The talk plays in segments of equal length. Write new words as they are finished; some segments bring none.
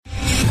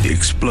the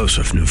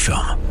explosive new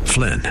film,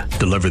 Flynn,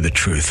 deliver the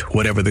truth,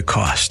 whatever the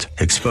cost,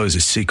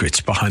 exposes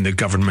secrets behind the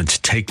government's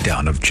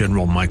takedown of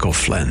General Michael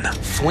Flynn.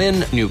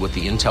 Flynn knew what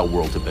the intel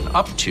world had been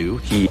up to.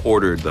 He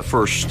ordered the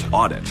first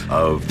audit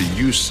of the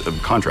use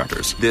of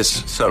contractors.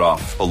 This set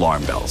off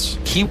alarm bells.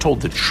 He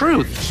told the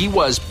truth. He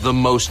was the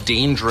most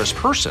dangerous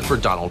person for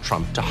Donald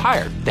Trump to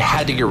hire. They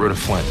had to get rid of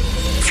Flynn.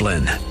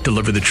 Flynn,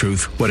 deliver the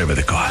truth, whatever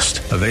the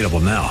cost. Available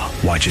now.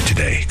 Watch it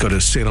today. Go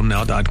to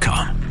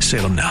salemnow.com.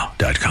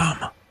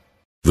 salemnow.com.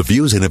 The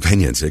views and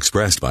opinions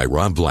expressed by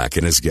Rob Black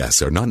and his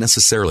guests are not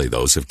necessarily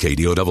those of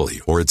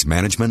KDOW or its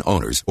management,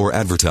 owners, or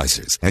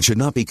advertisers and should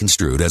not be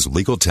construed as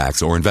legal,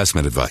 tax, or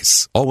investment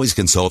advice. Always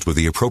consult with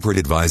the appropriate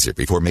advisor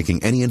before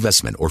making any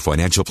investment or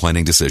financial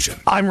planning decision.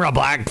 I'm Rob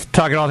Black,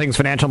 talking all things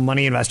financial,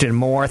 money, investing, and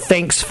more.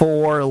 Thanks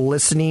for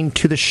listening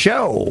to the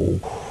show.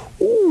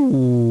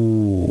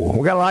 Ooh,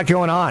 we got a lot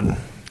going on.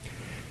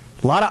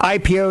 A lot of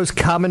IPOs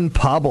coming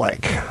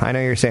public. I know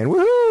you're saying,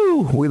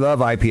 woohoo, we love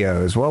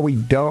IPOs. Well, we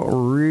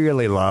don't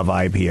really love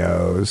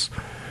IPOs.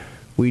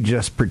 We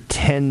just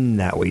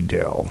pretend that we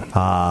do.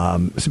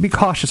 So be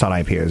cautious on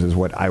IPOs is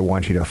what I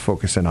want you to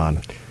focus in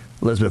on.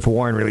 Elizabeth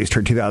Warren released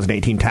her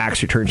 2018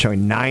 tax return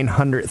showing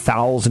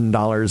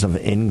 $900,000 of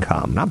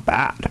income. Not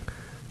bad.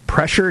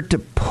 Pressure to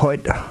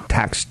put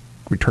tax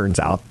returns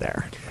out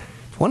there.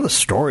 It's one of the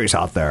stories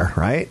out there,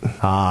 right?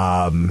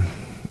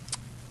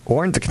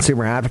 Warren's a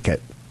consumer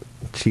advocate.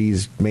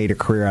 She's made a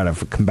career out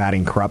of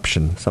combating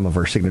corruption. Some of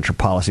her signature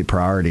policy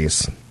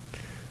priorities,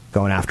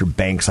 going after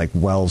banks like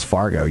Wells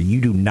Fargo. You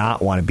do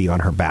not want to be on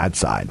her bad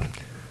side.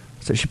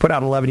 So she put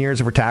out 11 years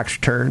of her tax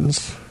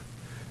returns.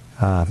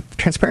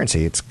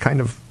 Transparency, it's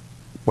kind of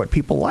what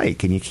people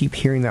like. And you keep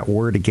hearing that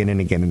word again and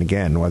again and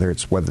again, whether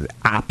the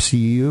apps you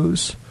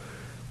use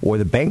or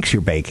the banks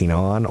you're banking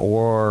on,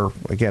 or,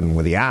 again,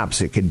 with the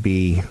apps, it could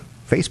be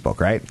Facebook,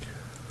 right?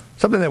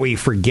 Something that we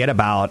forget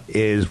about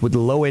is with the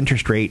low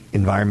interest rate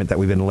environment that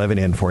we've been living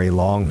in for a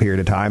long period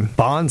of time,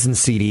 bonds and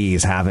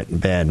CDs haven't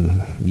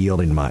been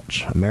yielding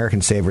much.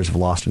 American savers have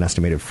lost an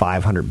estimated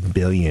 $500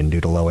 billion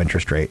due to low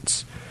interest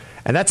rates.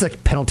 And that's a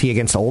penalty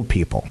against old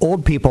people.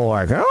 Old people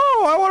are like,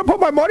 oh, I want to put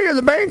my money in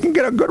the bank and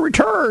get a good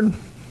return.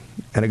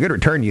 And a good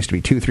return used to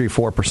be 2, 3,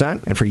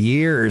 4%. And for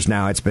years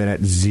now, it's been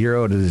at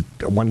 0 to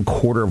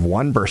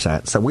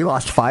 0.25%. So we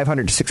lost $500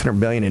 to $600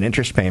 billion in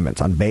interest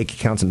payments on bank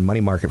accounts and money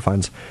market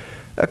funds,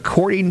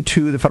 according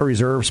to the Federal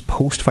Reserve's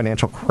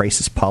post-financial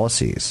crisis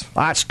policies.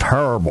 That's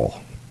terrible.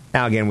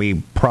 Now, again,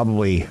 we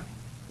probably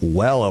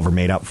well over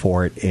made up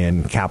for it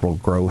in capital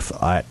growth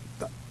at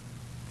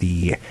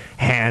the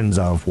hands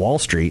of Wall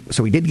Street.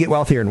 So we did get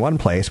wealthier in one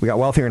place. We got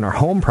wealthier in our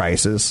home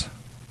prices,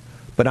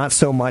 but not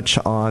so much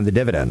on the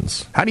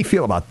dividends. How do you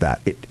feel about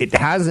that? It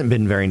hasn't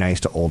been very nice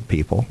to old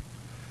people.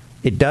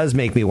 It does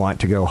make me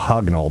want to go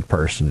hug an old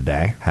person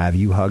today. Have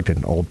you hugged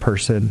an old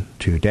person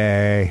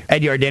today?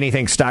 Ed Yardeni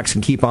thinks stocks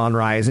can keep on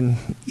rising,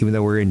 even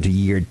though we're into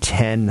year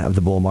 10 of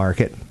the bull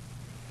market.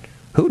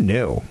 Who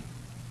knew?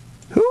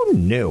 Who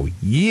knew?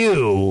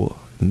 You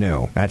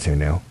knew. That's who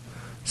knew.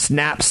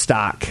 Snap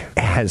stock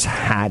has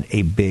had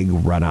a big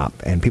run up,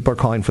 and people are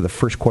calling for the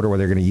first quarter where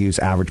they're going to use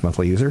average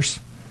monthly users.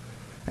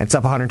 And it's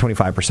up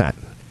 125%.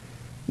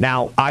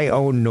 Now, I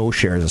own no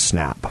shares of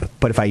Snap,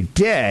 but if I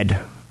did,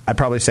 I'd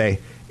probably say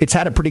it's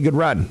had a pretty good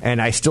run,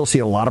 and I still see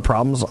a lot of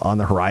problems on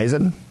the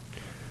horizon.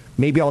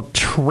 Maybe I'll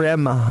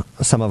trim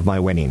some of my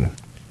winning.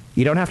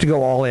 You don't have to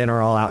go all in or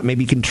all out.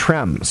 Maybe you can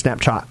trim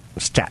Snapchat.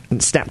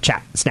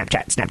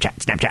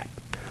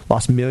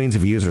 Lost millions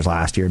of users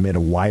last year amid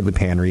a widely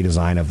panned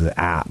redesign of the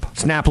app.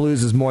 Snap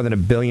loses more than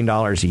 $1 billion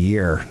a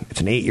year.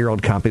 It's an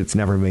 8-year-old company that's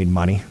never made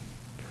money.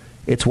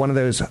 It's one of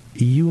those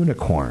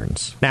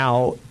unicorns.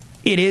 Now,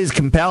 it is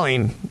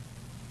compelling.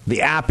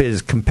 The app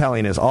is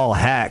compelling as all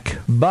heck,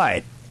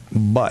 but,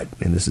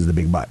 and this is the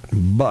big but,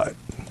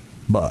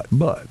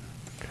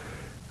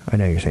 I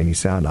know you're saying you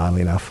sound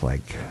oddly enough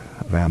like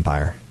a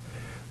vampire,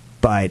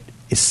 but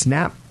is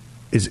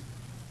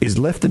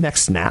Lyft the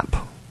next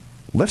Snap?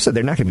 Lyft said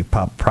they're not going to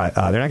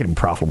be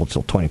profitable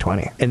until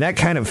 2020, and that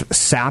kind of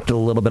sapped a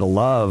little bit of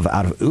love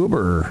out of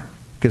Uber,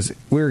 because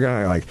we were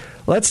going to like,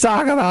 let's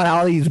talk about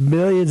all these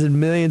millions and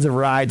millions of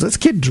rides. Let's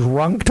get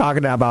drunk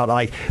talking about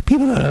like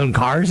people don't own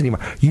cars anymore.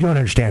 You don't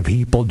understand.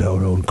 People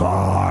don't own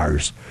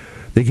cars.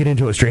 They get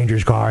into a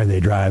stranger's car and they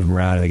drive them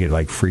around and they get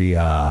like free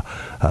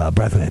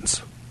breath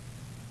mints.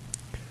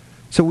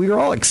 So we were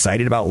all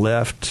excited about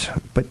Lyft,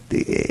 but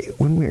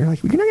when we were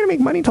like, you're not going to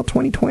make money until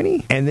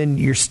 2020. And then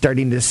you're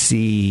starting to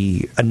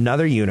see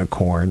another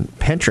unicorn,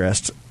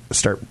 Pinterest,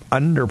 start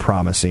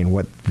under-promising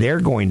what they're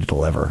going to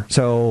deliver.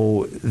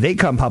 So they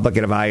come public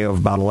at a value of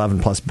about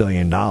 $11+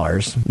 billion.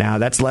 Now,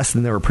 that's less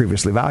than they were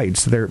previously valued,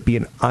 so they're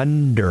being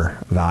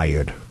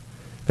undervalued.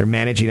 They're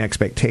managing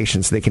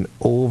expectations so they can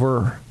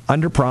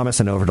under-promise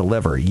and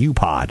over-deliver.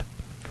 UPOD.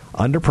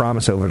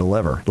 Under-promise,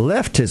 over-deliver.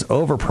 Lyft is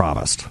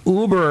over-promised.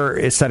 Uber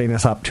is setting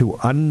us up to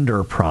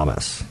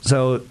under-promise.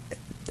 So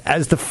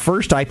as the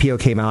first IPO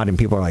came out and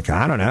people are like,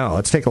 I don't know,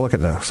 let's take a look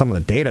at some of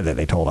the data that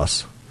they told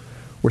us.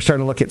 We're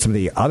starting to look at some of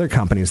the other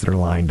companies that are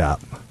lined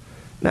up.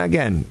 Now,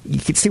 again, you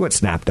can see what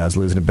Snap does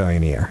losing $1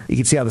 billion a year. You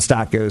can see how the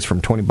stock goes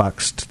from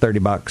 $20 to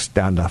 $30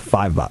 down to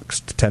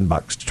 $5 to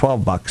 $10 to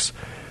 $12.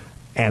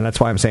 And that's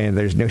why I'm saying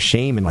there's no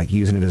shame in like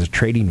using it as a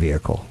trading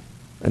vehicle.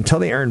 Until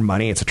they earn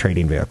money, it's a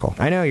trading vehicle.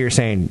 I know you're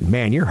saying,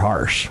 man, you're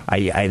harsh.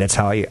 That's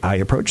how I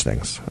approach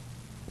things.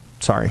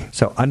 Sorry.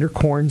 So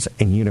undercorns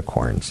and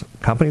unicorns.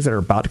 Companies that are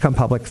about to come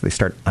public, they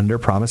start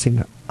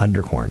under-promising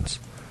undercorns.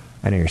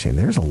 I know you're saying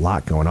there's a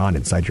lot going on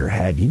inside your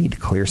head. You need to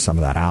clear some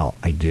of that out.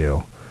 I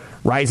do.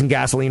 Rising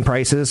gasoline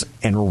prices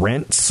and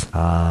rents.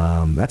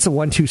 That's a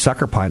 1-2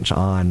 sucker punch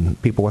on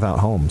people without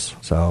homes.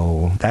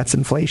 So that's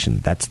inflation.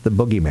 That's the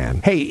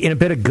boogeyman. Hey, in a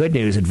bit of good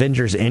news,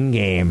 Avengers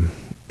Endgame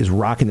is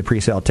rocking the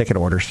pre-sale ticket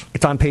orders.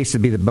 It's on pace to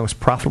be the most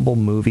profitable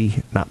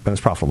movie,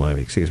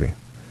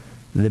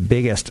 the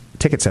biggest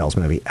ticket sales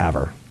movie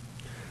ever.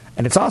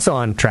 And it's also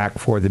on track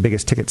for the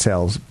biggest ticket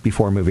sales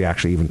before a movie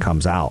actually even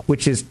comes out,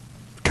 which is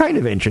kind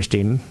of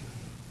interesting.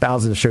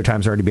 Thousands of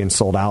showtimes already being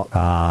sold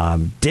out.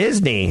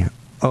 Disney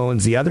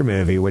owns the other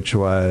movie, which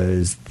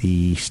was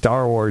the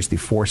Star Wars The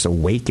Force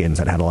Awakens,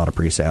 that had a lot of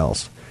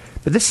pre-sales.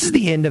 But this is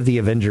the end of the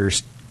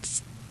Avengers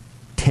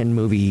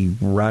 10-movie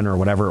run or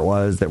whatever it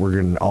was that we're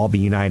going to all be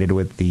united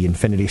with the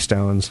Infinity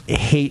Stones. I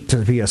hate to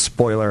be a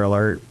spoiler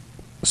alert.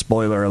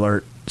 Spoiler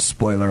alert.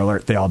 Spoiler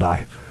alert. They all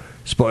die.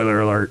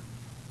 Spoiler alert.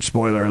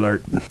 Spoiler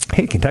alert.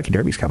 Hey, Kentucky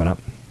Derby's coming up.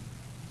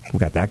 We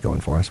got that going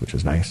for us, which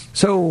is nice.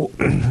 So,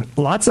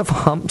 lots of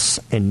humps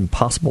and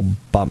possible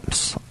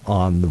bumps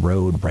on the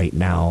road right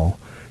now.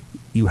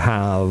 You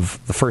have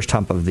the first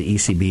hump of the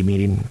ECB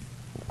meeting.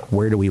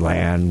 Where do we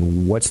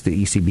land? What's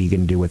the ECB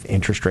going to do with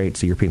interest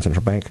rates, the European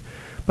Central Bank?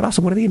 But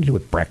also, what are they going to do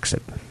with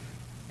Brexit?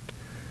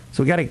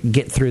 So we got to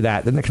get through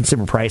that. Then the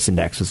Consumer Price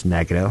Index was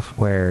negative,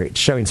 where it's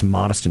showing some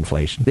modest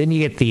inflation. Then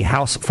you get the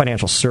House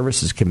Financial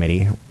Services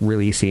Committee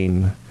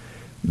releasing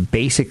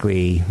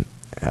basically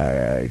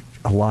a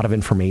lot of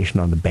information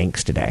on the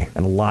banks today,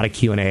 and a lot of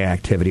Q&A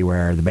activity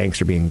where the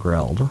banks are being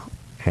grilled,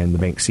 and the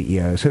bank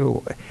CEOs,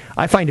 who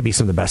I find to be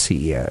some of the best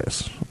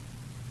CEOs.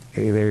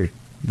 They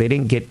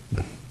didn't get...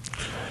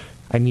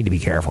 I need to be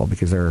careful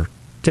because they're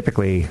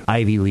typically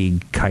Ivy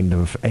League kind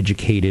of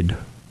educated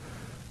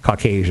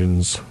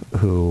Caucasians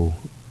who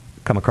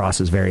come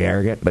across as very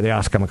arrogant, but they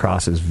also come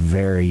across as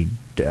very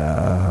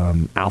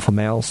alpha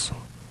males,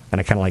 and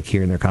I kind of like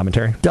hearing their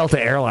commentary.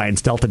 Delta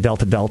Airlines,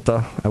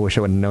 Delta. I wish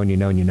I would have known you.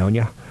 They're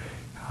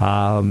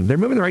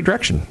moving in the right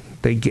direction.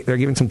 They're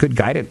giving some good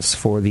guidance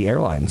for the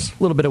airlines.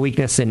 A little bit of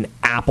weakness in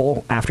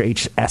Apple after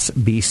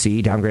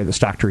HSBC downgraded the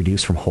stock to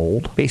reduce from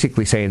hold.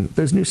 Basically saying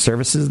those new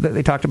services that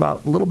they talked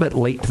about, a little bit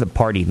late to the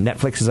party.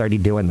 Netflix is already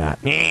doing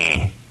that.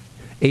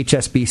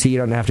 HSBC, you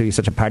don't have to be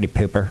such a party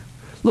pooper.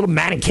 Little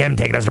Matt and Kim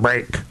taking us a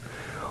break.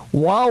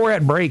 While we're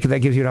at break, that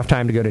gives you enough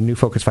time to go to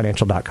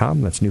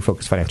newfocusfinancial.com. That's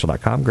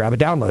newfocusfinancial.com. Grab a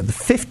download. The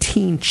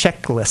 15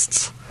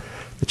 checklists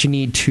that you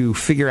need to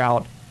figure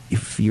out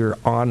if you're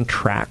on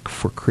track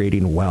for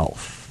creating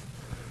wealth.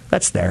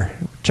 That's there.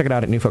 Check it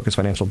out at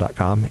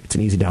newfocusfinancial.com. It's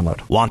an easy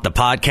download. Want the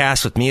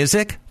podcast with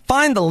music?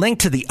 Find the link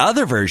to the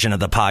other version of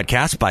the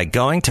podcast by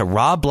going to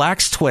Rob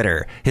Black's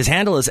Twitter. His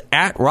handle is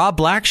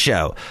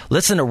 @RobBlackShow.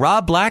 Listen to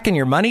Rob Black and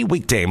Your Money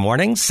weekday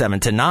mornings, 7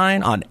 to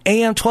 9 on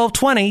AM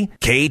 1220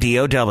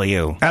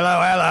 KDOW.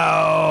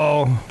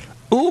 Hello.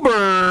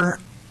 Uber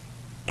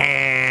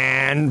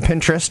and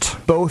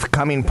Pinterest both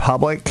coming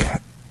public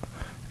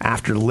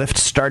after Lyft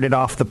started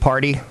off the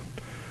party.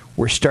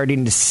 We're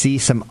starting to see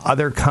some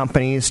other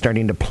companies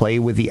starting to play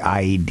with the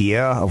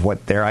idea of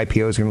what their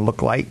IPO is going to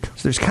look like.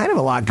 So there's kind of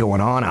a lot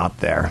going on out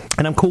there,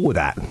 and I'm cool with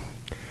that.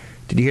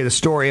 Did you hear the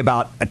story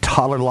about a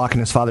toddler locking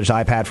his father's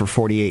iPad for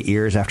 48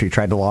 years after he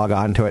tried to log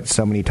on to it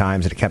so many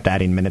times that it kept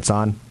adding minutes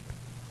on?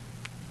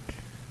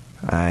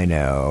 I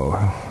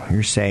know.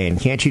 You're saying,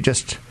 can't you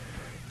just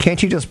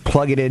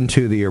plug it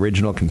into the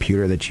original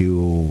computer that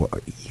you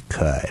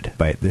could?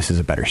 But this is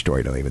a better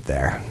story to leave it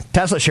there.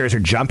 Tesla shares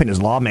are jumping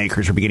as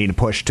lawmakers are beginning to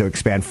push to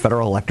expand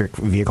federal electric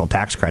vehicle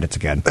tax credits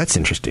again. That's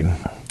interesting.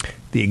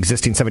 The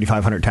existing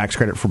 $7,500 tax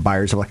credit for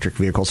buyers of electric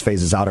vehicles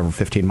phases out over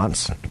 15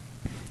 months.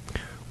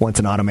 Once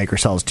an automaker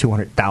sells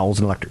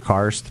 200,000 electric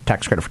cars, the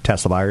tax credit for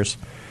Tesla buyers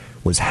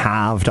was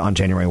halved on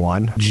January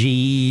 1.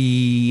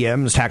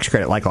 GM's tax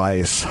credit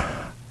likely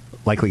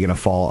going to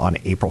fall on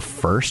April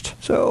 1st.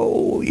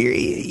 So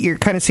you're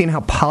kind of seeing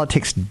how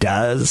politics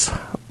does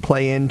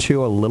play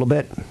into a little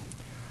bit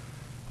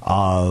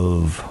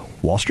of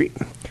Wall Street.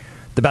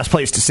 The best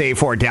place to save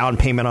for a down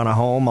payment on a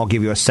home, I'll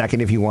give you a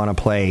second if you want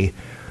to play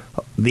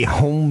the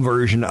home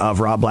version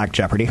of Rob Black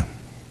Jeopardy.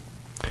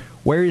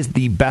 Where is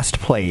the best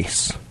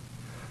place?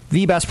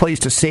 The best place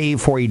to save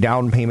for a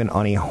down payment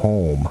on a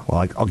home?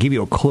 Well, I'll give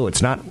you a clue.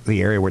 It's not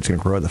the area where it's going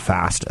to grow the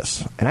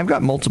fastest. And I've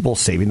got multiple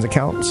savings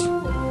accounts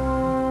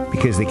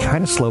because they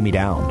kind of slow me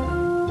down.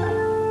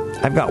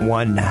 I've got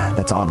one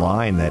that's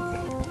online that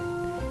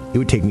it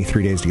would take me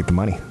 3 days to get the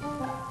money.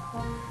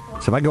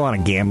 So if I go on a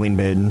gambling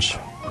binge,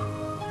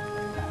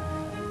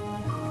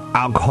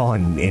 alcohol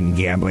and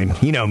gambling,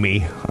 you know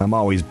me, I'm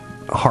always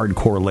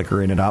hardcore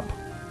liquoring it up.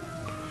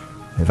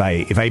 If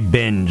I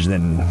binge,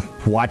 then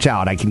watch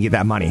out. I can get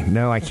that money.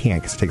 No, I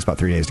can't because it takes about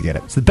 3 days to get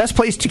it. So the best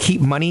place to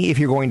keep money if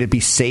you're going to be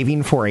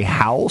saving for a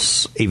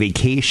house, a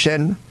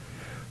vacation,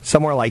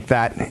 somewhere like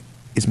that,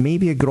 is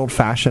maybe a good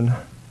old-fashioned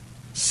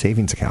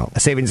savings account. A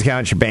savings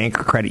account at your bank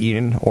or credit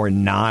union or a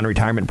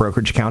non-retirement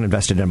brokerage account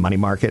invested in a money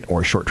market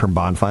or a short-term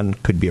bond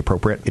fund could be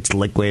appropriate. It's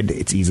liquid.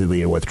 It's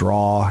easily to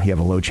withdraw. You have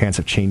a low chance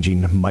of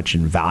changing much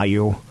in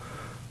value.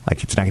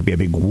 Like, it's not going to be a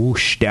big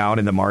whoosh down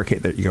in the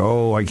market that you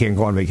go, oh, I can't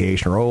go on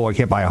vacation, or oh, I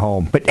can't buy a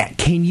home. But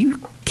can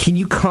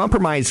you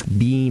compromise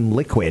being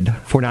liquid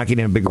for not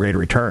getting a big rate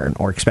of return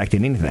or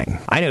expecting anything?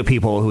 I know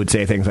people who would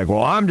say things like,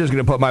 well, I'm just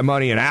going to put my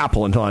money in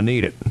Apple until I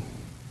need it.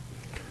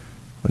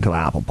 Until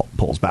Apple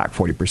pulls back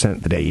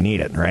 40% the day you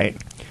need it, right?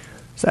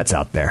 So that's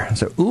out there.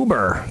 So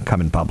Uber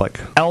coming public.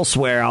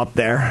 Elsewhere out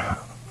there,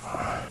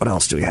 what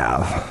else do we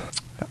have?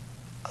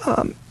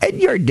 Ed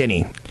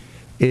Yardeni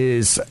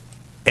is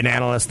an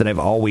analyst that I've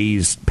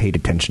always paid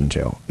attention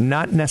to.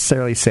 Not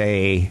necessarily,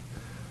 say,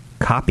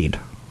 copied.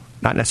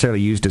 Not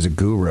necessarily used as a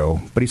guru.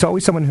 But he's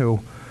always someone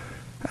who,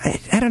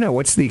 I don't know,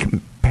 what's the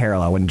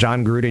parallel? When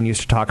John Gruden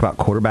used to talk about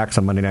quarterbacks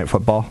on Monday Night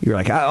Football, you're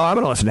like, oh, I'm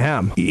going to listen to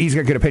him. He's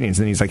got good opinions.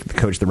 And then he's like the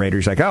coach of the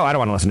Raiders. He's like, oh, I don't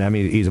want to listen to him.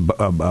 He's a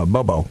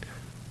Bobo.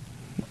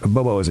 A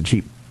Bobo is a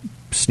cheap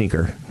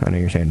sneaker. I know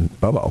you're saying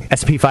Bobo.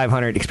 S&P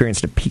 500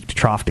 experienced a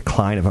peak-to-trough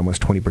decline of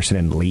almost 20%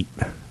 in late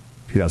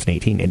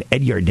 2018. And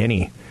Ed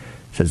Yardeni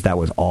says that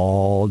was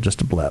all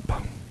just a blip.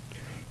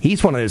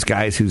 He's one of those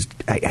guys who's,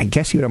 I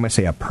guess you would almost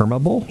say, a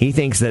permabull. He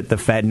thinks that the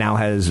Fed now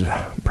has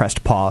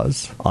pressed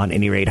pause on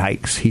any rate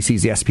hikes. He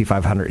sees the S&P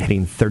 500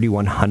 hitting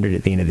 3,100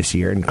 at the end of this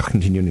year and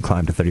continuing to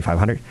climb to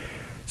 3,500.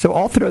 So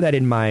I'll throw that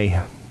in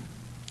my,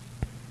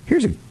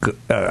 here's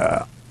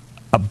a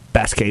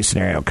best case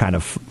scenario kind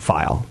of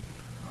file.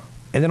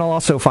 And then I'll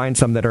also find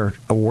some that are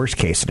a worst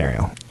case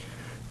scenario,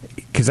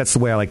 because that's the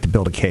way I like to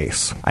build a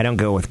case. I don't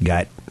go with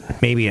gut.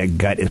 Maybe a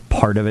gut is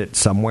part of it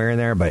somewhere in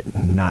there, but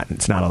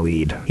it's not a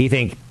lead.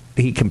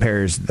 He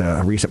compares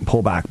the recent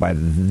pullback by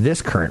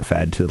this current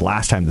Fed to the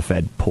last time the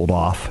Fed pulled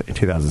off in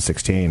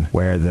 2016,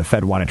 where the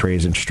Fed wanted to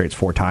raise interest rates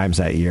 4 times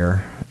that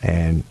year,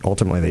 and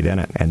ultimately they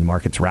didn't, and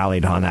markets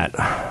rallied on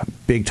that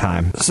big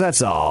time. So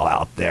that's all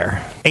out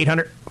there.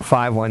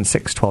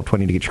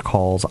 800-516-1220 to get your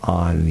calls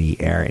on the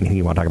air. Anything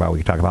you want to talk about,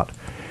 we can talk about.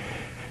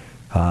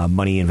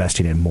 Money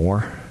investing in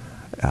more.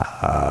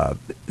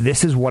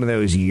 This is one of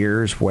those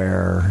years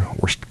where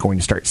we're going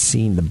to start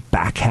seeing the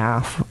back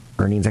half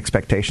earnings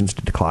expectations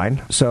to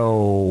decline.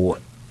 So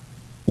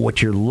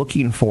what you're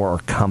looking for are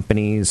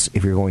companies,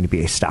 if you're going to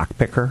be a stock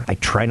picker. I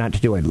try not to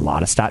do a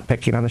lot of stock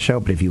picking on the show,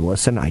 but if you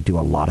listen, I do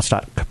a lot of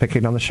stock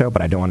picking on the show,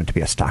 but I don't want it to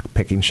be a stock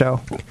picking show.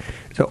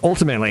 So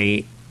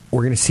ultimately,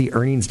 we're going to see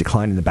earnings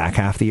decline in the back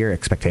half of the year,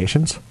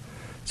 expectations.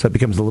 So it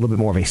becomes a little bit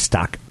more of a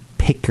stock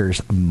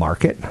picker's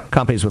market.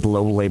 Companies with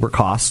low labor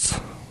costs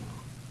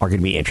are going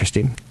to be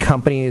interesting.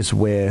 Companies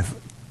with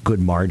good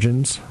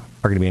margins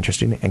are going to be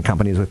interesting, and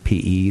companies with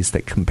PEs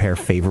that compare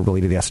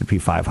favorably to the S&P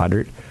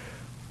 500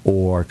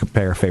 or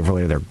compare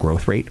favorably to their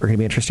growth rate are going to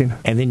be interesting.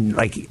 And then,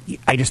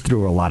 I just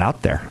threw a lot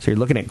out there. So you're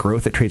looking at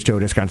growth that trades to a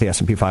discount to the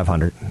S&P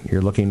 500.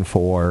 You're looking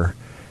for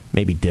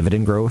maybe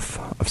dividend growth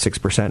of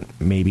 6%,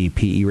 maybe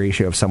PE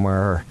ratio of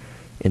somewhere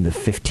in the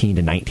 15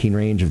 to 19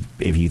 range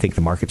if you think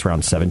the market's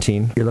around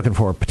 17. You're looking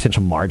for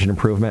potential margin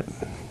improvement.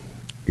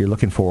 You're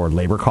looking for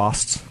labor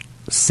costs,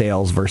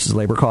 sales versus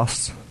labor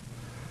costs.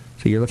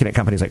 So you're looking at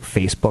companies like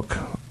Facebook,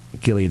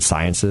 Gilead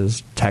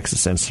Sciences,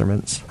 Texas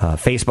Instruments.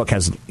 Facebook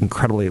has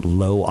incredibly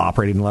low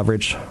operating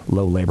leverage,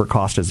 low labor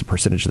cost as a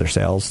percentage of their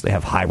sales. They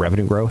have high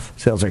revenue growth.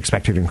 Sales are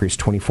expected to increase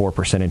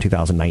 24% in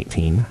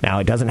 2019. Now,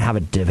 it doesn't have a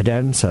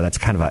dividend, so that's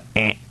kind of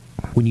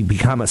when you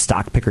become a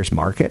stock picker's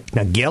market.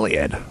 Now,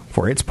 Gilead,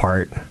 for its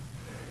part,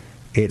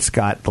 it's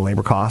got the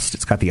labor cost,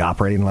 it's got the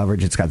operating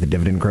leverage, it's got the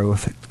dividend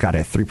growth, it's got a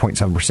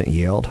 3.7%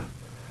 yield.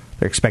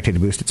 They're expected to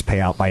boost its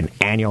payout by an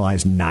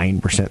annualized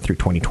 9% through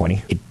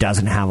 2020. It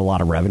doesn't have a lot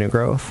of revenue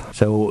growth.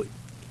 So,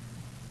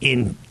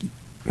 to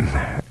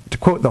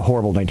quote the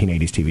horrible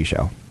 1980s TV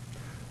show,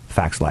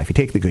 Facts of Life, you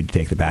take the good, you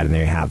take the bad, and there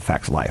you have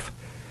Facts of Life.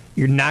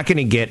 You're not going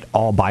to get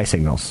all buy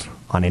signals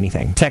on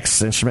anything.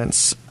 Texas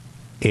Instruments,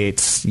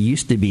 it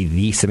used to be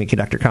the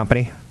semiconductor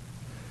company.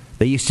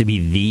 They used to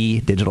be the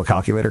digital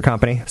calculator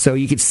company. So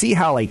you could see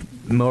how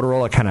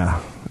Motorola kind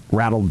of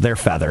rattled their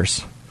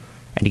feathers.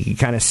 And you can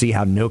kind of see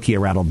how Nokia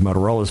rattled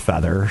Motorola's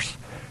feathers.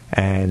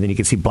 And then you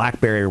can see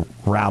BlackBerry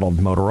rattled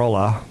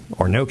Motorola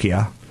or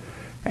Nokia.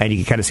 And you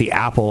can kind of see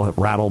Apple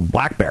rattled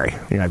BlackBerry.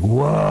 And you're like,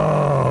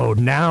 whoa,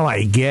 now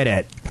I get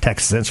it.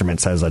 Texas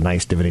Instruments has a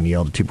nice dividend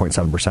yield of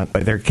 2.7%,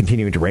 but they're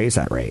continuing to raise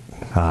that rate.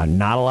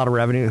 Not a lot of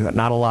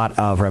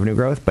revenue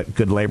growth, but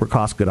good labor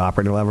costs, good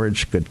operating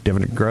leverage, good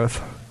dividend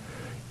growth.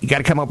 You got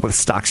to come up with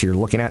stocks you're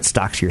looking at,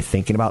 stocks you're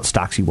thinking about,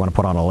 stocks you want to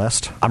put on a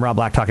list. I'm Rob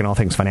Black, talking all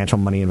things financial,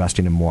 money,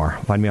 investing, and more.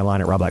 Find me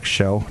online at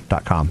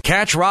robblackshow.com.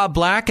 Catch Rob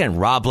Black and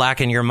Rob Black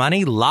and Your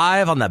Money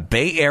live on the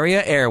Bay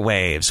Area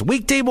airwaves,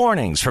 weekday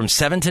mornings from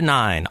 7 to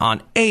 9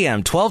 on AM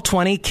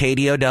 1220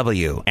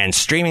 KDOW and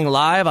streaming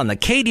live on the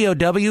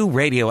KDOW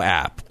radio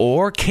app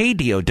or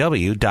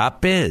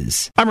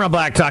KDOW.biz. I'm Rob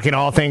Black, talking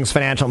all things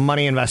financial,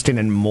 money, investing,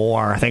 and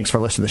more. Thanks for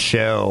listening to the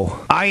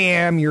show. I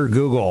am your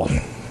Google.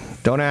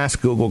 Don't ask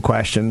Google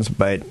questions,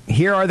 but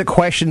here are the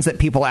questions that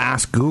people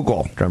ask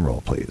Google. Drum roll,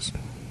 please.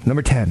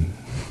 Number 10.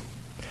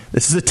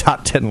 This is a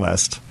top 10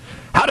 list.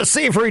 How to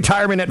save for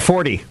retirement at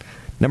 40.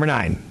 Number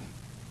 9.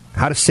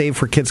 How to save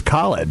for kids'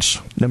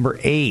 college. Number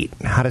 8.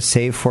 How to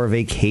save for a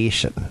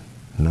vacation.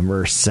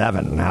 Number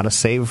 7. How to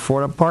save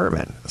for an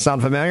apartment.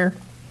 Sound familiar?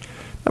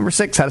 Number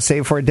 6. How to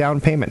save for a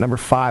down payment. Number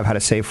 5. How to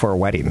save for a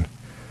wedding.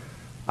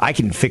 I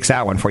can fix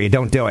that one for you.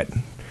 Don't do it.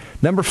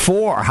 Number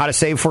 4. How to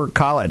save for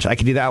college. I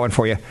can do that one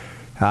for you.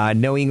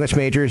 No English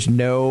majors,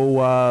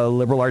 no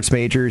liberal arts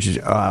majors,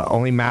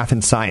 only math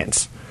and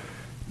science.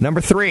 Number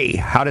 3,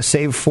 how to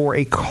save for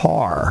a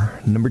car.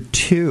 Number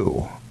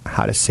 2,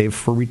 how to save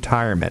for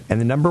retirement. And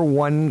the number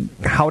 1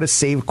 how to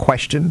save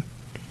question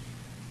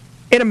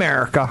in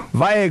America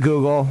via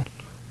Google,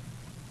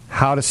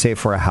 how to save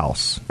for a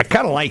house. I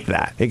kind of like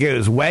that. It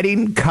goes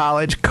wedding,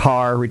 college,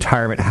 car,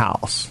 retirement,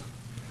 house.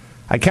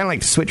 I kind of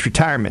like to switch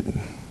retirement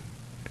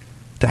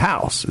to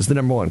house is the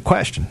number 1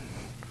 question.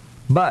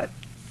 But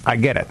I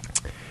get it.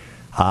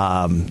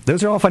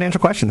 Those are all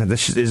financial questions.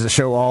 This is a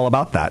show all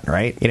about that,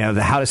 right? You know,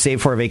 the how to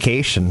save for a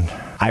vacation.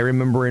 I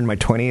remember in my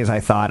 20s, I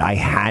thought I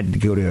had to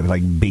go to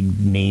like big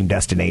name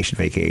destination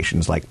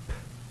vacations like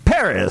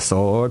Paris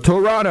or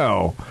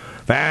Toronto,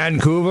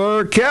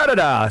 Vancouver,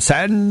 Canada,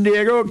 San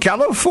Diego,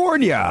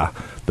 California,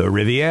 the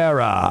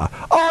Riviera,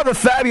 all the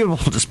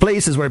fabulous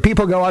places where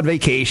people go on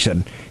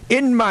vacation.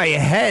 In my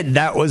head,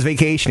 that was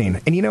vacationing.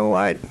 And you know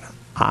what?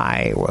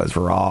 I was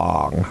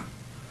wrong.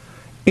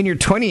 In your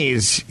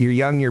 20s, you're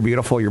young, you're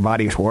beautiful, your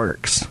body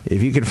works.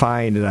 If you can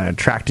find an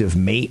attractive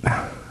mate,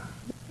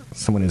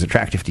 someone who's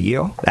attractive to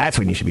you, that's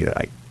when you should be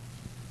like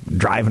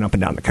driving up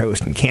and down the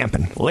coast and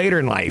camping. Later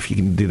in life, you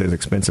can do those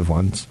expensive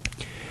ones.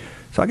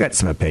 So I got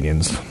some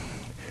opinions.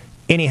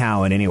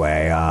 Anyhow and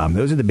anyway,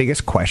 those are the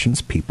biggest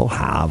questions people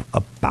have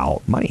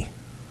about money,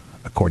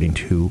 according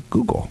to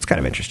Google. It's kind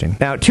of interesting.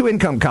 Now,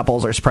 2-income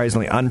couples are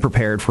surprisingly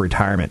unprepared for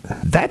retirement.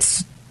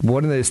 That's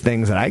one of those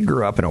things that I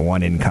grew up in a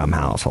 1-income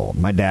household.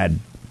 My dad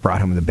brought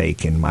home the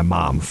bacon. My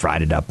mom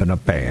fried it up in a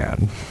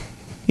pan.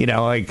 You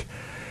know, like,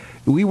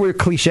 we were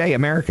cliche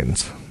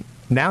Americans.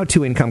 Now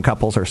 2-income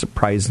couples are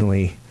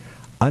surprisingly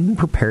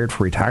unprepared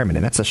for retirement,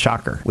 and that's a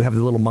shocker. We have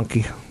the little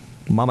monkey.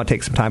 Mama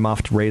takes some time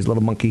off to raise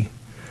little monkey.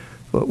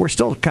 But we're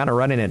still kind of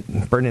running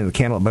it, burning the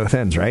candle at both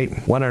ends, right?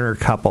 1-earner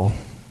couple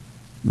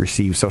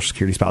receives Social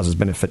Security spouse's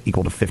benefit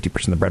equal to 50%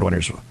 of the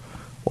breadwinners,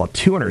 while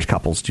 2-earners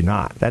couples do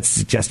not.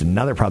 That's just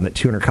another problem that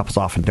 2-earner couples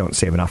often don't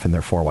save enough in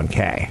their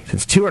 401k.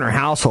 Since 2-earner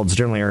households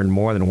generally earn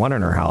more than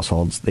 1-earner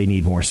households, they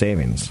need more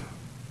savings.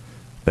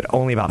 But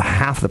only about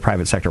half of the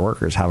private sector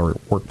workers have a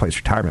workplace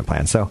retirement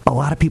plan. So a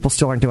lot of people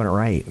still aren't doing it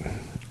right.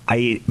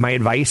 My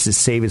advice is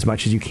save as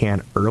much as you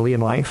can early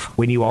in life.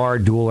 When you are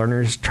dual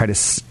earners, try to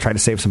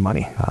save some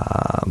money.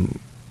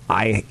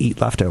 I eat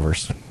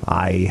leftovers.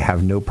 I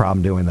have no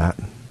problem doing that.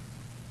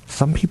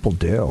 Some people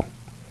do.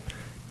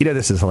 You know,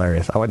 this is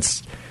hilarious. I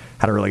once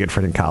had a really good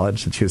friend in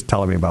college, and she was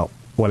telling me about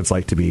what it's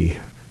like to be,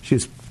 she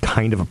was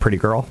kind of a pretty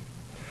girl.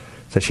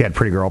 So she had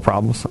pretty girl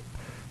problems.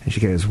 And she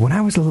goes, when I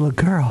was a little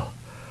girl,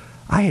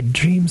 I had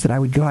dreams that I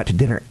would go out to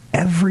dinner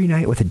every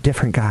night with a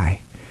different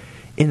guy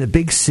in the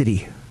big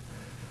city.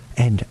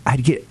 And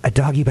I'd get a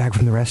doggy bag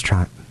from the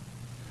restaurant.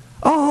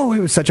 Oh, it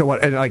was such a,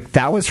 and like,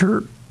 that was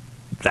her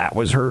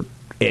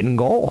end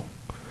goal.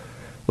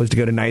 Was to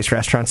go to nice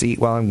restaurants, eat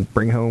well, and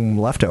bring home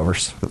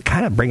leftovers.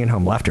 Kind of bringing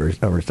home leftovers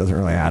doesn't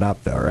really add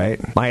up, though, right?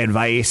 My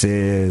advice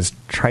is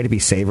try to be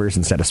savers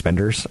instead of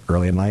spenders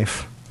early in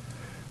life,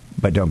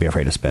 but don't be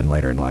afraid to spend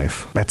later in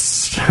life.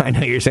 I know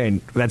you're saying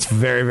that's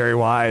very, very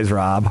wise,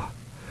 Rob,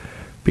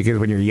 because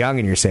when you're young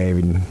and you're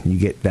saving, you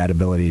get that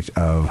ability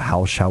of,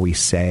 how shall we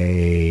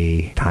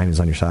say, time is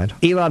on your side.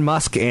 Elon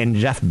Musk and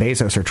Jeff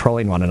Bezos are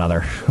trolling one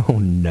another. Oh,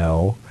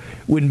 no.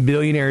 When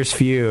billionaires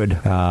feud,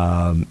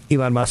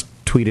 Elon Musk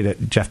tweeted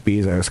at Jeff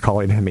Bezos,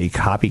 calling him a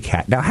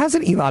copycat. Now,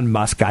 hasn't Elon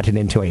Musk gotten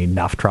into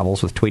enough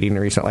troubles with tweeting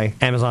recently?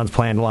 Amazon's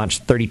plan to launch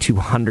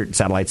 3,200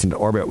 satellites into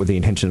orbit with the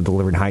intention of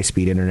delivering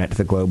high-speed internet to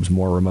the globe's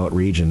more remote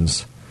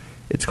regions.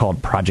 It's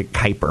called Project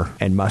Kuiper,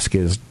 and Musk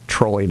is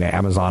trolling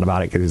Amazon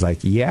about it because he's like,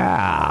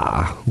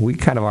 yeah, we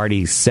kind of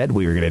already said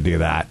we were going to do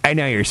that. I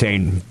know you're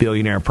saying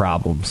billionaire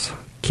problems.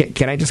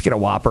 Can I just get a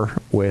Whopper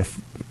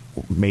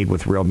made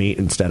with real meat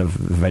instead of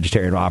the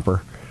vegetarian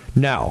Whopper?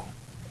 No.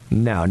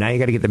 Now you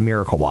got to get the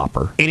Miracle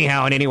Whopper.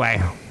 Anyhow and anyway,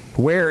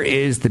 where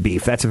is the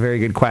beef? That's a very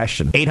good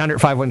question.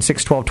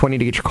 800-516-1220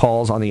 to get your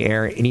calls on the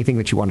air. Anything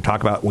that you want to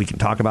talk about, we can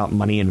talk about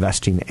money,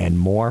 investing, and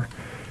more.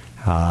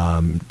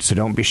 So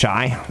don't be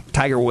shy.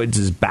 Tiger Woods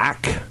is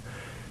back.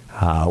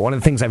 One of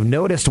the things I've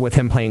noticed with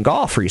him playing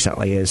golf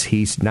recently is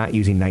he's not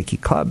using Nike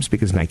clubs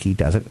because Nike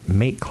doesn't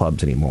make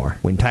clubs anymore.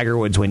 When Tiger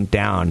Woods went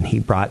down, he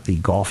brought the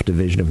golf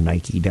division of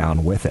Nike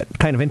down with it.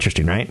 Kind of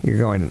interesting, right? You're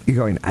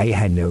going, I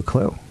had no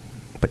clue.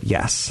 But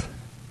yes,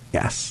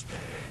 'tis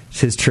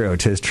true.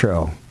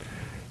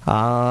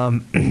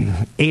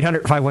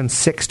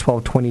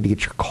 800-516-1220 to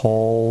get your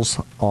calls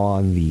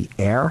on the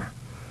air.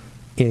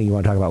 Anything you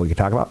want to talk about, we can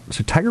talk about.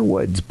 So Tiger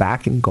Woods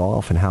back in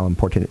golf and how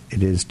important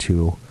it is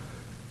to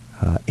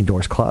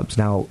endorse clubs.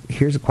 Now,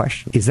 here's a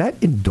question. Is that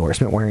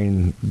endorsement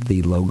wearing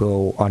the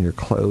logo on your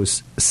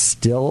clothes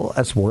still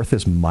as worth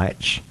as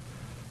much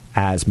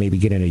as maybe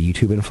getting a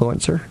YouTube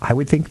influencer? I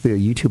would think the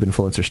YouTube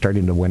influencer is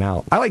starting to win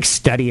out. I like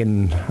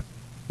studying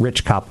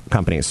rich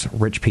companies,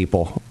 rich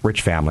people,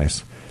 rich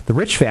families. The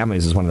rich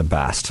families is one of the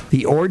best.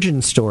 The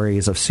origin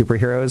stories of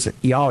superheroes,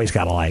 you always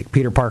got to like.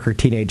 Peter Parker,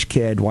 teenage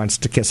kid, wants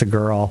to kiss a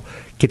girl,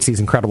 gets these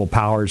incredible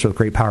powers. With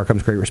great power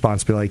comes great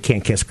responsibility.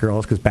 Can't kiss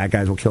girls because bad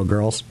guys will kill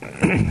girls.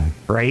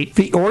 Right?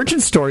 The origin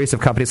stories of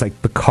companies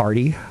like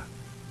Bacardi,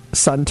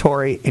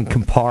 Suntory, and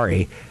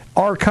Campari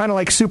are kind of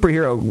like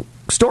superhero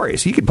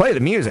stories. You could play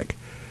the music.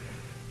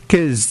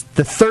 Because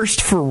the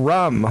thirst for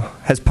rum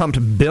has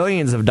pumped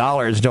billions of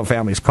dollars into a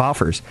family's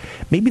coffers.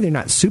 Maybe they're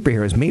not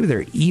superheroes. Maybe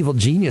they're evil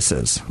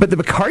geniuses. But the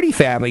Bacardi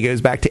family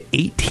goes back to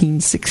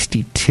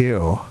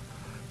 1862.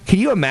 Can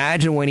you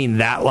imagine winning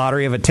that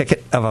lottery of a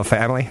ticket of a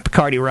family?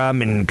 Bacardi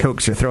rum and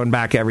Cokes are thrown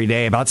back every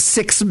day. About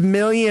 6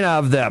 million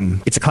of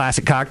them. It's a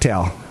classic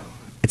cocktail.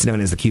 It's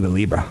known as the Cuba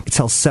Libre. It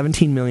sells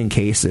 17 million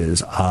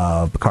cases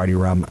of Bacardi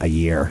rum a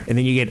year. And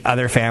then you get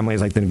other families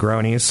like the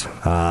Negronis,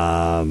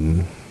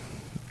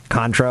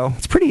 Contro.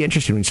 It's pretty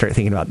interesting when you start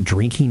thinking about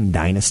drinking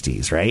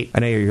dynasties, right? I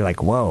know you're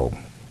like, whoa.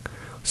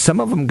 Some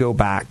of them go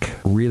back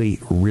really,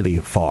 really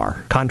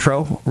far.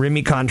 Contro,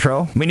 Remy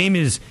Contro. My name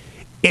is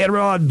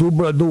Erard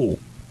Dubradou.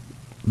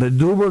 The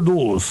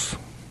Dubradous.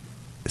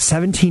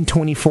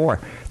 1724.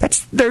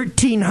 That's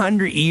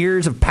 1,300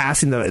 years of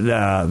passing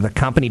the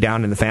company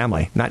down in the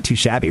family. Not too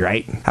shabby,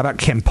 right? How about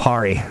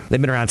Campari?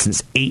 They've been around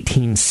since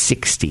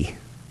 1860.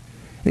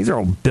 These are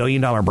all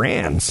billion-dollar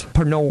brands.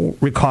 Pernod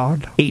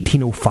Ricard,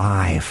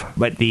 1805.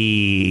 But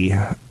the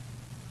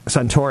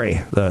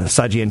Suntory, the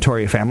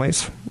Saggiantori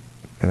families,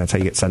 and that's how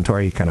you get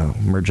Suntory, you kind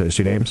of merge those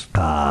two names,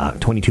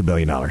 $22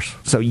 billion.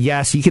 So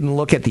yes, you can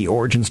look at the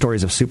origin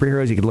stories of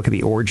superheroes. You can look at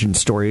the origin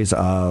stories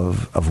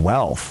of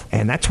wealth.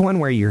 And that's one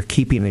where you're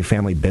keeping a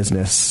family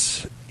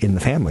business in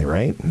the family,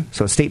 right?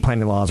 So estate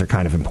planning laws are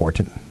kind of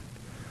important.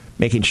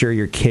 Making sure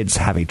your kids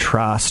have a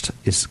trust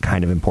is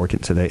kind of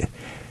important so that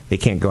they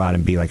can't go out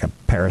and be like a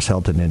Paris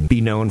Hilton and be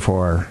known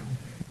for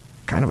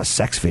kind of a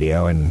sex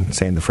video and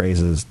saying the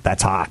phrases,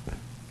 that's hot,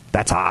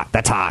 that's hot,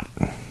 that's hot.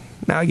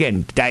 Now,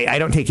 again, I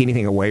don't take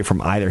anything away from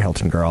either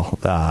Hilton girl.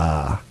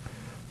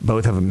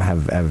 Both of them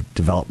have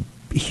developed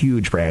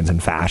huge brands in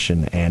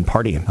fashion and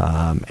partying.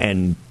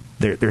 And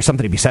there's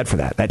something to be said for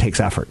that. That takes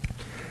effort.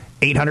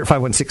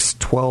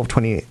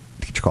 800-516-1220.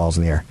 Get your calls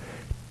in the air.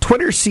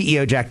 Twitter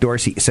CEO Jack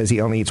Dorsey says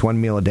he only eats one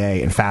meal a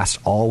day and fasts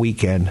all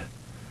weekend.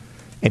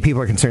 And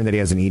people are concerned that he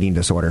has an eating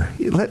disorder.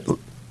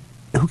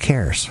 Who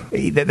cares?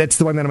 That's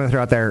the one that I'm going to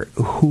throw out there.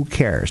 Who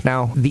cares?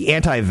 Now, the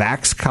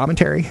anti-vax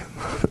commentary,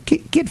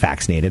 get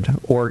vaccinated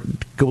or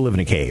go live in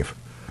a cave.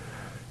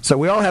 So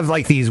we all have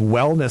like these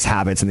wellness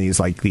habits and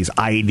these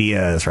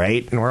ideas,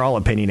 right? And we're all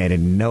opinionated.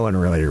 No one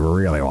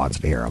really wants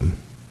to hear them.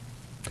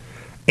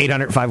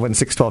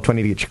 800-516-1220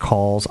 to get your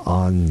calls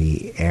on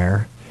the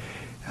air.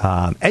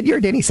 Ed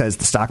Yardeni says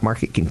the stock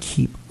market can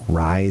keep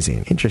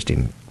rising.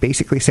 Interesting.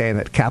 Basically saying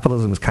that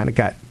capitalism has kind of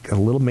got a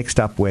little mixed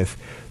up with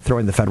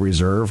throwing the Federal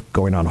Reserve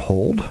going on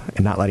hold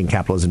and not letting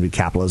capitalism do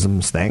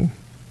capitalism's thing.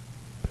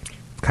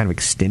 Kind of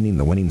extending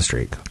the winning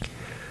streak.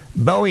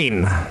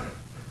 Boeing.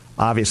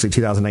 Obviously,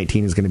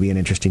 2019 is going to be an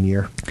interesting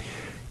year.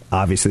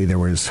 Obviously, there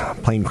was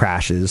plane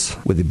crashes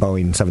with the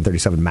Boeing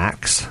 737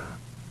 MAX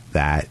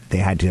that they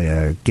had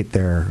to get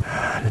their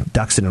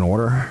ducks in an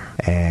order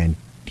and,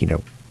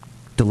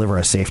 deliver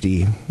a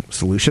safety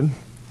solution.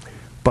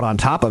 But on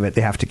top of it,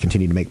 they have to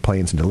continue to make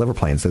planes and deliver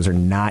planes. Those are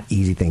not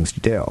easy things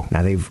to do.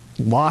 Now, they've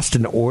lost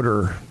an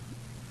order.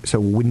 So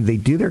when they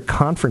do their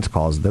conference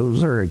calls,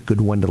 those are a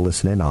good one to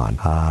listen in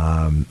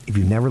on. If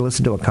you've never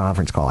listened to a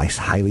conference call, I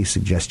highly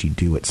suggest you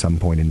do at some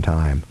point in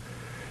time.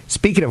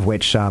 Speaking of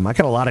which, I got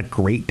a lot of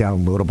great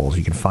downloadables.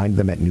 You can find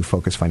them at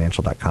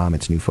newfocusfinancial.com.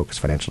 It's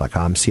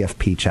newfocusfinancial.com.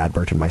 CFP, Chad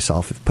Burton,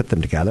 myself have put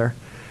them together.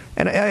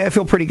 And I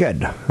feel pretty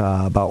good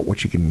about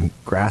what you can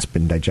grasp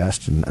and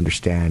digest and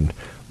understand.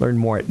 Learn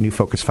more at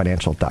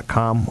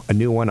newfocusfinancial.com. A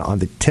new one on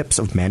the tips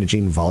of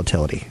managing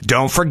volatility.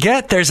 Don't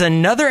forget, there's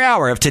another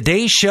hour of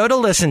today's show to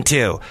listen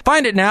to.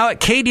 Find it now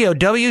at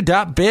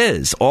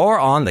KDOW.biz or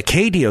on the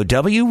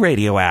KDOW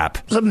radio app.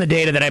 Some of the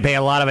data that I pay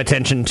a lot of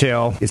attention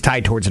to is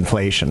tied towards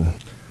inflation.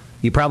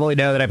 You probably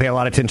know that I pay a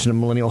lot of attention to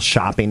millennial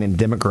shopping and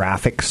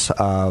demographics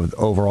of the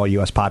overall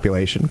U.S.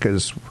 population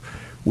because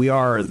we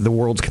are the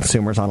world's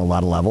consumers on a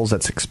lot of levels.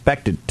 That's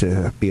expected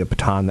to be a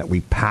baton that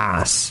we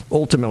pass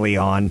ultimately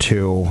on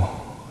to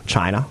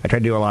China. I try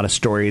to do a lot of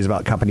stories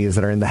about companies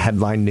that are in the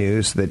headline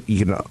news so that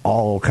you can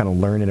all kind of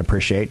learn and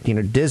appreciate.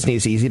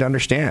 Disney's easy to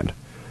understand.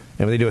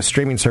 And when they do a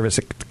streaming service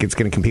that's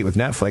going to compete with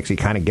Netflix, you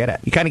kind of get it.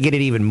 You kind of get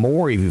it even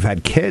more if you've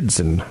had kids.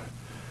 And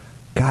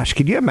gosh,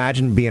 could you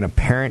imagine being a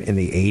parent in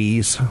the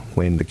 80s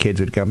when the kids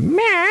would go,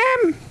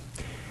 Mom,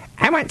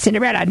 I want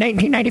Cinderella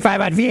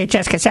 1995 on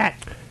VHS cassette.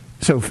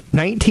 So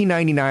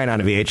 1999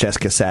 on a VHS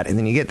cassette, and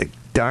then you get the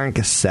darn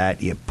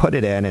cassette, you put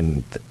it in,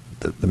 and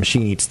the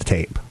machine eats the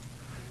tape.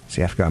 So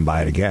you have to go and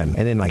buy it again.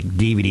 And then, like,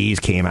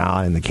 DVDs came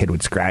out, and the kid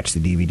would scratch the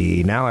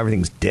DVD. Now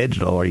everything's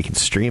digital, or you can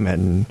stream it.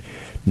 And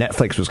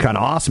Netflix was kind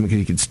of awesome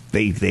because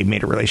they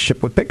made a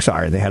relationship with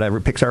Pixar. They had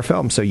every Pixar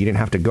film, so you didn't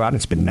have to go out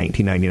and spend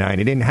 $19.99. It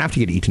didn't have to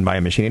get eaten by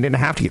a machine. It didn't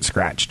have to get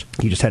scratched.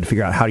 You just had to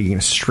figure out how you're going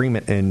to stream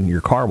it in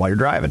your car while you're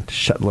driving.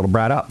 Shut the little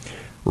brat up.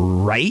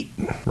 Right.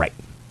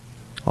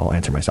 I'll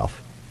answer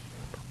myself.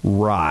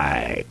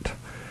 Right.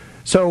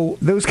 So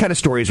those kind of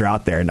stories are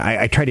out there, and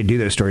I try to do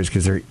those stories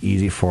because they're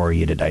easy for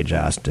you to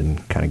digest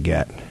and kind of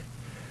get.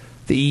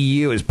 The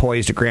EU is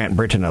poised to grant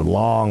Britain a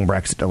long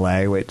Brexit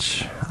delay,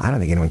 which I don't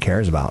think anyone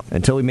cares about.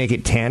 Until we make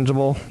it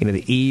tangible,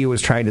 the EU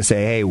is trying to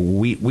say, hey,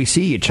 we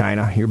see you,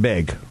 China, you're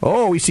big.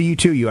 Oh, we see you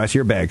too, US,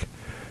 you're big.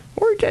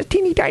 We're just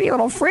teeny tiny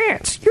little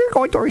France. You're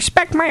going to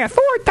respect my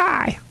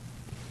authority.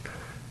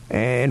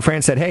 And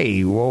France said,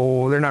 hey,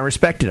 well, they're not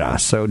respecting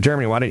us. So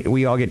Germany, why don't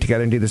we all get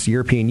together and do this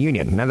European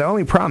Union? Now, the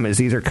only problem is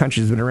these are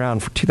countries that have been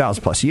around for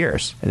 2,000 plus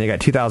years. And they got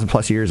 2,000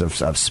 plus years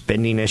of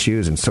spending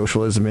issues and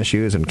socialism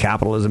issues and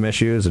capitalism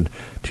issues and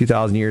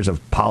 2,000 years of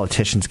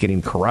politicians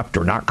getting corrupt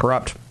or not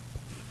corrupt.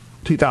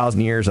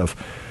 2,000 years of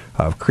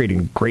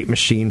creating great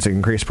machines that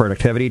increase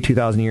productivity.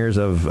 2,000 years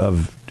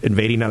of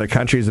invading other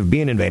countries, of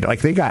being invaded. Like,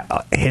 they got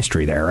a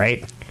history there,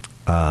 right?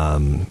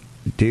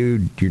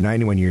 Dude, you're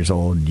 91 years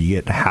old. You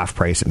get half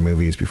price in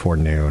movies before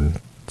noon.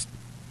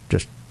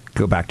 Just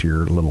go back to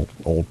your little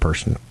old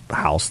person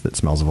house that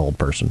smells of old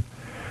person.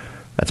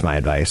 That's my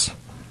advice.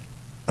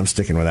 I'm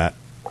sticking with that.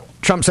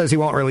 Trump says he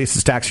won't release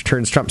his tax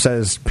returns. Trump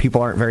says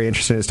people aren't very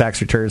interested in his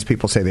tax returns.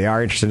 People say they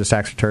are interested in his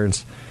tax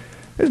returns.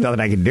 There's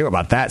nothing I can do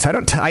about that. So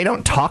I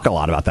don't talk a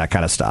lot about that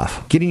kind of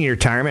stuff. Getting your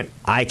retirement,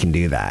 I can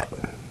do that.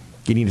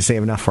 Getting to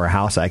save enough for a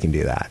house, I can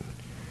do that.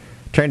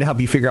 Trying to help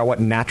you figure out what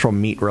natural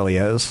meat really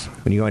is.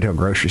 When you go into a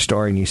grocery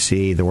store and you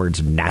see the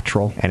words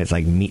natural, and it's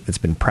like meat that's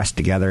been pressed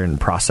together and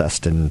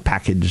processed and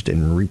packaged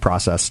and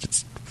reprocessed.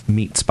 It's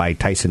meats by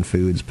Tyson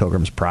Foods,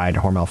 Pilgrim's Pride,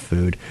 Hormel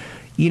Food.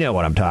 You know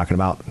what I'm talking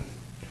about.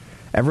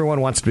 Everyone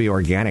wants to be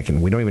organic,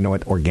 and we don't even know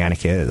what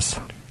organic is.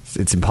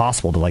 It's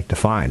impossible to,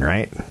 define,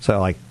 right?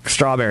 So,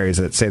 strawberries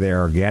that say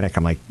they're organic,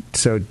 I'm like,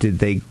 so did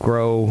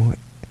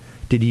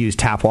you use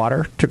tap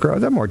water to grow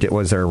them, or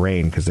was there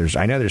rain? Because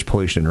I know there's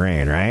pollution in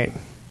rain, right?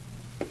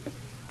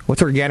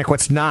 What's organic,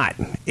 what's not?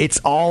 It's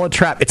all a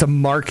trap. It's a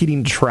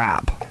marketing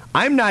trap.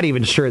 I'm not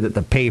even sure that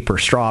the paper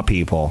straw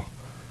people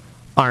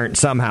aren't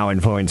somehow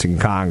influencing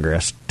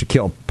Congress to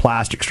kill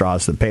plastic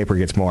straws so the paper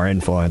gets more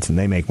influence and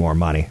they make more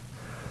money.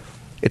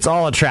 It's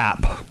all a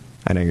trap.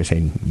 I know you're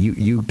saying,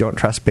 you don't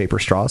trust paper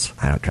straws?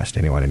 I don't trust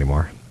anyone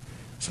anymore.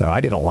 So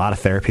I did a lot of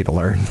therapy to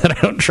learn that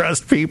I don't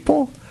trust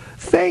people.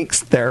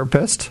 Thanks,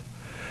 therapist.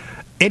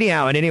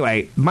 Anyhow, and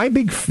anyway, my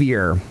big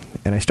fear,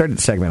 and I started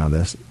the segment on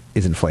this,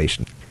 is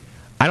inflation.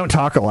 I don't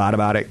talk a lot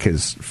about it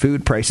because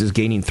food prices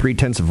gaining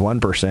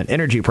 0.3%,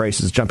 energy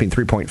prices jumping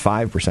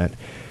 3.5%.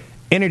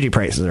 Energy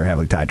prices are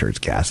heavily tied towards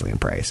gasoline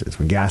prices.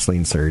 When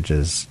gasoline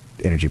surges,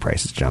 energy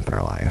prices jump in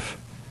our life.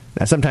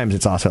 Now, sometimes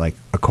it's also like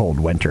a cold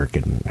winter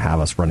can have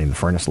us running the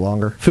furnace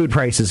longer. Food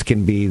prices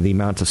can be the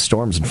amount of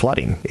storms and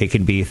flooding. It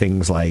can be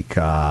things like,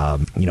 a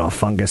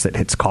fungus that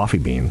hits coffee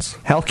beans.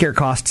 Healthcare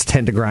costs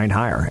tend to grind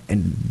higher,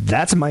 and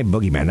that's my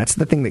boogeyman. That's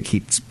the thing that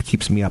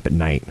keeps me up at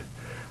night.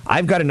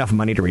 I've got enough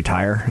money to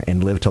retire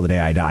and live till the day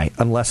I die,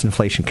 unless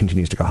inflation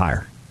continues to go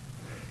higher.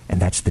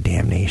 And that's the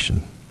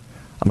damnation.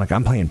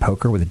 I'm playing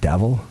poker with the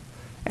devil,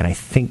 and I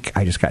think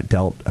I just got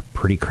dealt a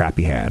pretty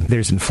crappy hand.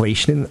 There's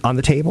inflation on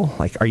the table?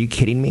 Are you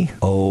kidding me?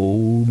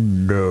 Oh,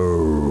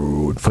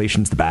 no.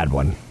 Inflation's the bad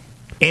one.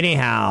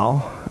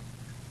 Anyhow,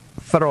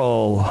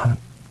 federal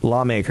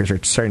lawmakers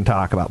are starting to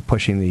talk about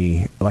pushing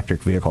the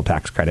electric vehicle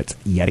tax credits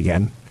yet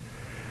again.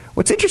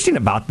 What's interesting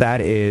about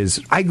that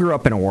is I grew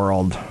up in a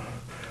world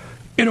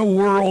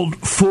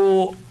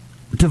full,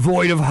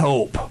 devoid of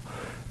hope.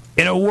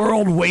 In a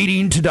world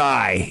waiting to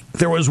die,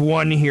 there was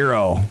one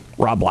hero,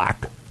 Rob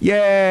Black.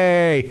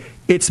 Yay!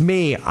 It's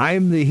me.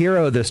 I'm the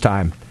hero this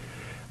time.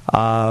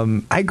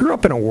 I grew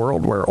up in a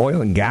world where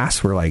oil and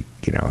gas were hey,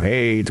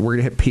 we're going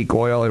to hit peak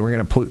oil and we're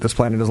going to pollute this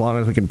planet as long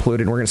as we can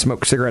pollute it, and we're going to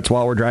smoke cigarettes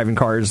while we're driving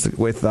cars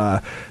with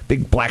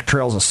big black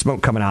trails of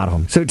smoke coming out of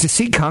them. So to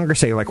see Congress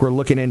say, we're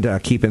looking into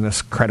keeping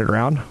this credit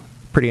around,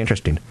 pretty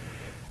interesting.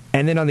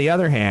 And then on the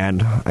other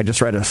hand, I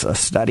just read a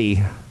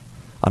study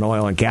on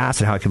oil and gas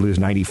and how it could lose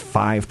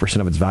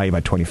 95% of its value by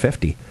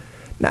 2050.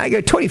 Now I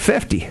go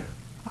 2050,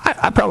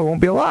 I probably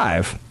won't be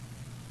alive.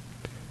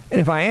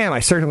 And if I am, I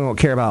certainly won't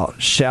care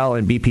about Shell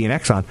and BP and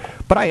Exxon.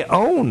 But I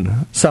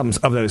own some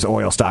of those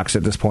oil stocks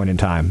at this point in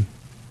time.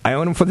 I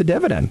own them for the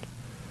dividend.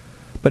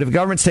 But if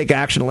governments take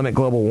action to limit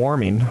global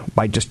warming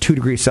by just 2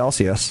 degrees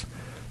Celsius,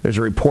 there's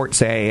a report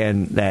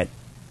saying that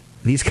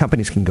these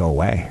companies can go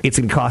away. It's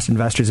going to cost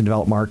investors in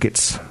developed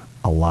markets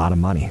a lot of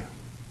money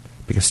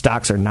because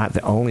stocks are not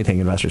the only thing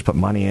investors put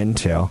money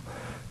into.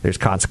 There's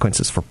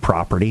consequences for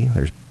property,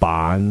 there's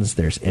bonds,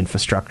 there's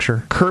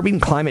infrastructure. Curbing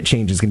climate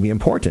change is going to be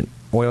important.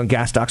 Oil and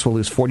gas stocks will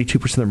lose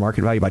 42% of their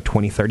market value by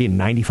 2030 and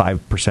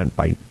 95%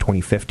 by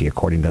 2050,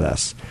 according to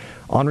this.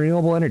 On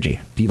renewable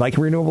energy, do you like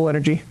renewable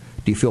energy?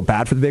 Do you feel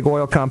bad for the big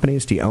oil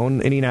companies? Do you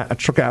own any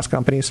natural gas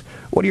companies?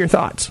 What are your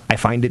thoughts? I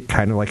find it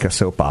kind of like a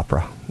soap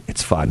opera.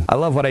 It's fun. I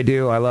love what I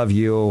do. I love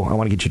you. I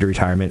want to get you to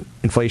retirement.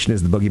 Inflation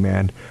is the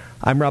boogeyman.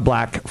 I'm Rob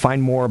Black.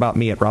 Find more about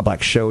me at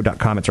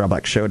robblackshow.com. It's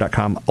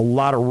robblackshow.com. A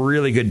lot of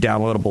really good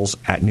downloadables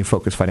at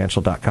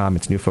newfocusfinancial.com.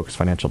 It's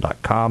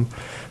newfocusfinancial.com.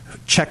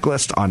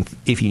 Checklist on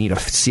if you need a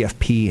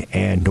CFP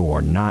and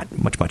or not.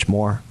 Much, much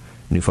more.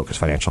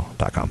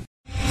 newfocusfinancial.com.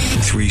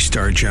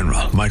 3-star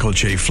General Michael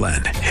J.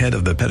 Flynn, head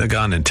of the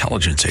Pentagon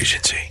Intelligence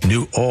Agency,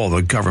 knew all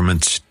the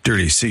government's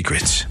dirty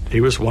secrets.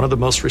 He was one of the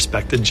most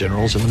respected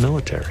generals in the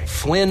military.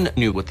 Flynn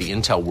knew what the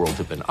intel world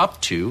had been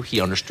up to.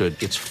 He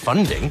understood its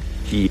funding.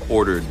 He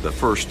ordered the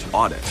first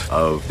audit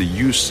of the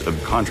use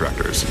of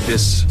contractors.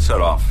 This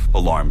set off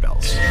alarm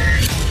bells.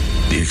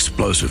 The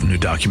explosive new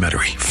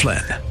documentary,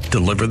 Flynn,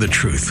 Deliver the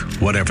Truth,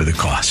 Whatever the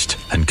Cost,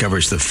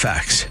 uncovers the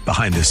facts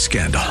behind this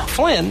scandal.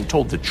 Flynn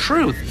told the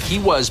truth. He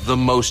was the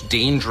most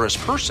dangerous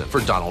person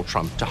for Donald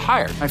Trump to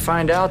hire. I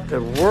find out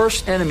the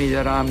worst enemy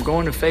that I'm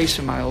going to face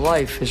in my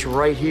life is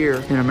right here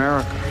in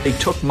America. They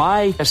took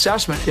my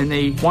assessment and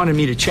they wanted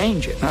me to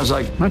change it. And I was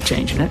like, I'm not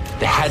changing it.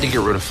 They had to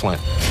get rid of Flynn.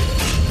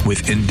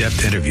 With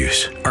in-depth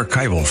interviews,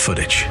 archival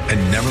footage,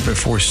 and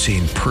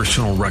never-before-seen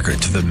personal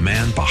records of the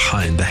man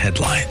behind the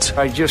headlines.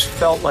 I just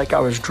felt like I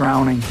was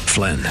drowning.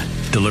 Flynn,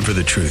 Deliver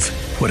the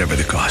Truth, Whatever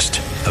the Cost.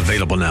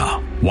 Available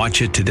now.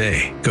 Watch it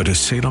today. Go to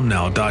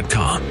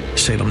salemnow.com.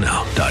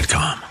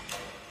 salemnow.com.